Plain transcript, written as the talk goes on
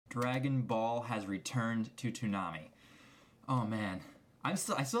Dragon Ball has returned to Toonami. Oh man, I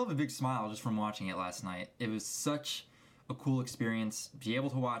still have a big smile just from watching it last night. It was such a cool experience. Be able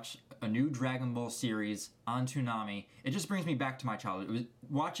to watch a new Dragon Ball series on Toonami. It just brings me back to my childhood.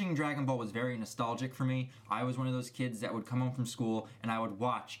 Watching Dragon Ball was very nostalgic for me. I was one of those kids that would come home from school and I would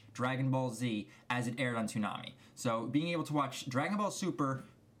watch Dragon Ball Z as it aired on Toonami. So being able to watch Dragon Ball Super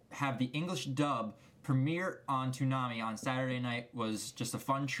have the English dub premiere on Toonami on Saturday night was just a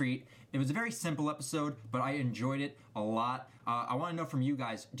fun treat. It was a very simple episode, but I enjoyed it a lot. I want to know from you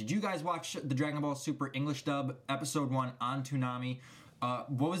guys, did you guys watch the Dragon Ball Super English dub episode 1 on Toonami?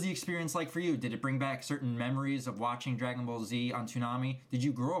 What was the experience like for you? Did it bring back certain memories of watching Dragon Ball Z on Toonami? Did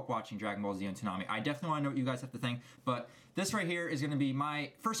you grow up watching Dragon Ball Z on Toonami? I definitely want to know what you guys have to think, but this right here is going to be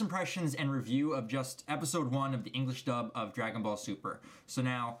my first impressions and review of just episode 1 of the English dub of Dragon Ball Super. So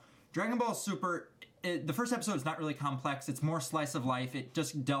now, Dragon Ball Super, the first episode is not really complex. It's more slice of life. It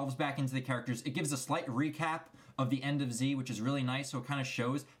just delves back into the characters. It gives a slight recap of the end of Z, which is really nice. So it kind of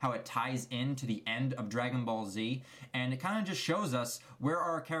shows how it ties into the end of Dragon Ball Z. And it kind of just shows us where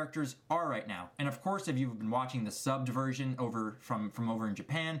our characters are right now. And of course, if you've been watching the subbed version from over in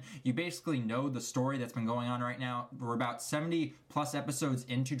Japan, you basically know the story that's been going on right now. We're about 70 plus episodes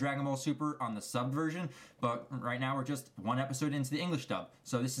into Dragon Ball Super on the subbed version, but right now we're just 1 episode into the English dub.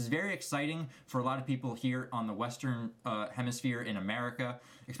 So this is very exciting for a lot of people here on the Western Hemisphere in America,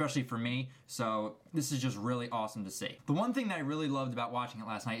 especially for me. So this is just really awesome to see. The one thing that I really loved about watching it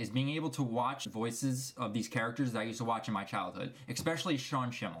last night is being able to watch voices of these characters that I used to watch in my childhood, especially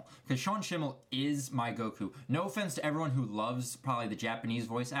Sean Schemmel, because Sean Schemmel is my Goku. No offense to everyone who loves probably the Japanese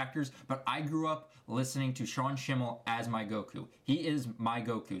voice actors, but I grew up listening to Sean Schemmel as my Goku. He is my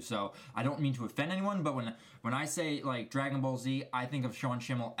Goku, so I don't mean to offend anyone, but when I say like Dragon Ball Z, I think of Sean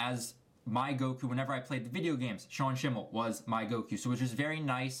Schemmel as my Goku. Whenever I played the video games, Sean Schemmel was my Goku. So it was just very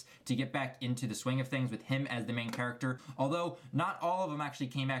nice to get back into the swing of things with him as the main character. Although not all of them actually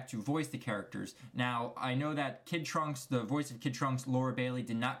came back to voice the characters. Now, I know that Kid Trunks, the voice of Kid Trunks, Laura Bailey,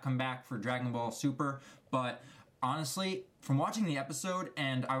 did not come back for Dragon Ball Super, but honestly, from watching the episode,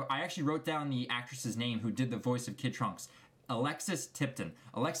 and I actually wrote down the actress's name who did the voice of Kid Trunks, Alexis Tipton.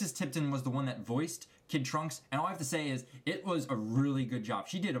 Alexis Tipton was the one that voiced Kid Trunks, and all I have to say is it was a really good job.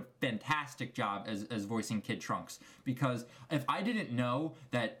 She did a fantastic job as voicing Kid Trunks, because if I didn't know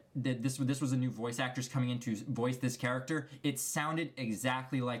that this was a new voice actress coming in to voice this character, it sounded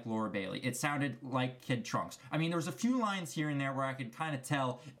exactly like Laura Bailey. It sounded like Kid Trunks. I mean, there was a few lines here and there where I could kind of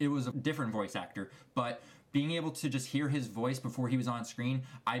tell it was a different voice actor, but being able to just hear his voice before he was on screen,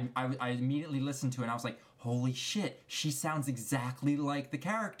 I immediately listened to it and I was like, holy shit, she sounds exactly like the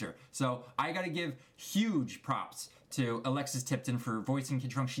character. So I gotta give huge props to Alexis Tipton for voicing Kid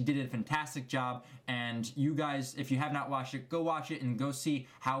Trunks. She did a fantastic job, and you guys, if you have not watched it, go watch it and go see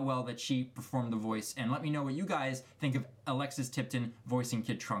how well that she performed the voice, and let me know what you guys think of Alexis Tipton voicing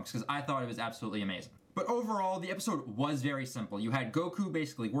Kid Trunks, because I thought it was absolutely amazing. But overall, the episode was very simple. You had Goku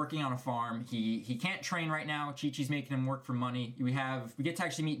basically working on a farm. He can't train right now. Chi-Chi's making him work for money. We get to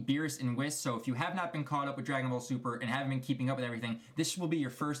actually meet Beerus and Whis, so if you have not been caught up with Dragon Ball Super and haven't been keeping up with everything, this will be your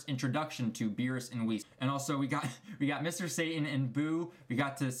first introduction to Beerus and Whis. And also, we got Mr. Satan and Boo. We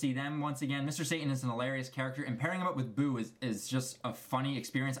got to see them once again. Mr. Satan is an hilarious character, and pairing him up with Boo is just a funny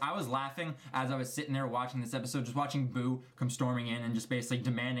experience. I was laughing as I was sitting there watching this episode, just watching Boo come storming in and just basically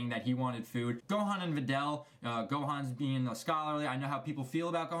demanding that he wanted food. Gohan and Videl. Gohan's being a scholarly. I know how people feel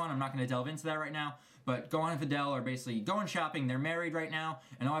about Gohan. I'm not going to delve into that right now. But Gohan and Videl are basically going shopping. They're married right now.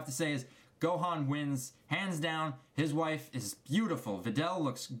 And all I have to say is Gohan wins, hands down. His wife is beautiful. Videl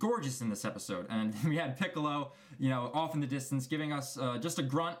looks gorgeous in this episode. And we had Piccolo, off in the distance, giving us just a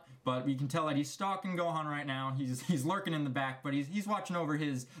grunt, but we can tell that he's stalking Gohan right now. He's lurking in the back, but he's watching over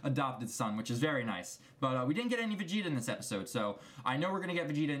his adopted son, which is very nice. But we didn't get any Vegeta in this episode, so I know we're going to get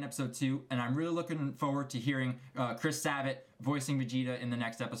Vegeta in episode 2, and I'm really looking forward to hearing Chris Sabat voicing Vegeta in the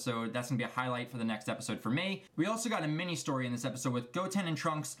next episode. That's going to be a highlight for the next episode for me. We also got a mini story in this episode with Goten and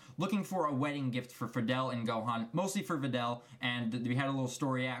Trunks looking for a wedding gift for Videl and Gohan, mostly for Videl, and we had a little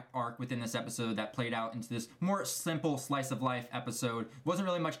story arc within this episode that played out into this more simple slice of life episode. Wasn't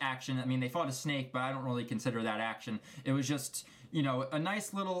really much action. I mean, they fought a snake, but I don't really consider that action. It was just, a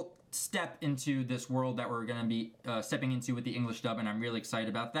nice little step into this world that we're going to be stepping into with the English dub, and I'm really excited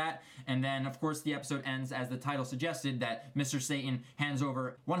about that. And then, of course, the episode ends, as the title suggested, that Mr. Satan hands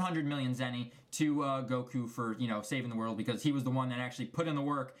over 100 million zenny to Goku for, you know, saving the world, because he was the one that actually put in the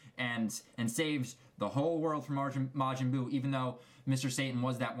work and saves the whole world from Majin Buu, even though Mr. Satan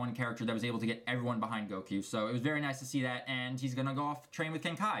was that one character that was able to get everyone behind Goku. So it was very nice to see that, and he's gonna go off train with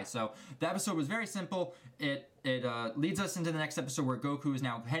King Kai. So the episode was very simple. It leads us into the next episode where Goku is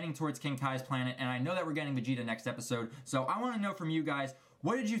now heading towards King Kai's planet, and I know that we're getting Vegeta next episode. So I want to know from you guys,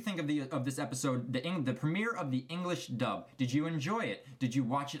 what did you think of this episode, the premiere of the English dub? Did you enjoy it? Did you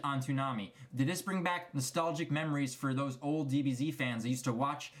watch it on Toonami? Did this bring back nostalgic memories for those old DBZ fans that used to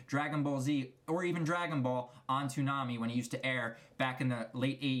watch Dragon Ball Z or even Dragon Ball on Toonami when it used to air back in the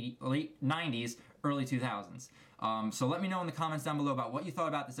late 90s, early 2000s? So let me know in the comments down below about what you thought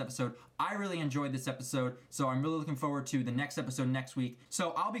about this episode. I really enjoyed this episode, so I'm really looking forward to the next episode next week.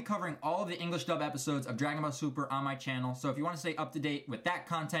 So I'll be covering all of the English dub episodes of Dragon Ball Super on my channel. So if you want to stay up to date with that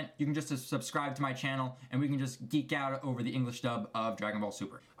content, you can just subscribe to my channel, and we can just geek out over the English dub of Dragon Ball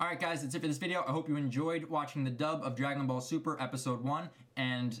Super. Alright guys, that's it for this video. I hope you enjoyed watching the dub of Dragon Ball Super Episode 1.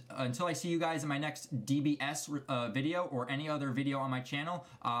 And until I see you guys in my next DBS video or any other video on my channel,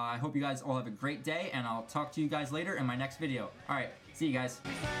 I hope you guys all have a great day, and I'll talk to you guys later in my next video. Alright, see you guys.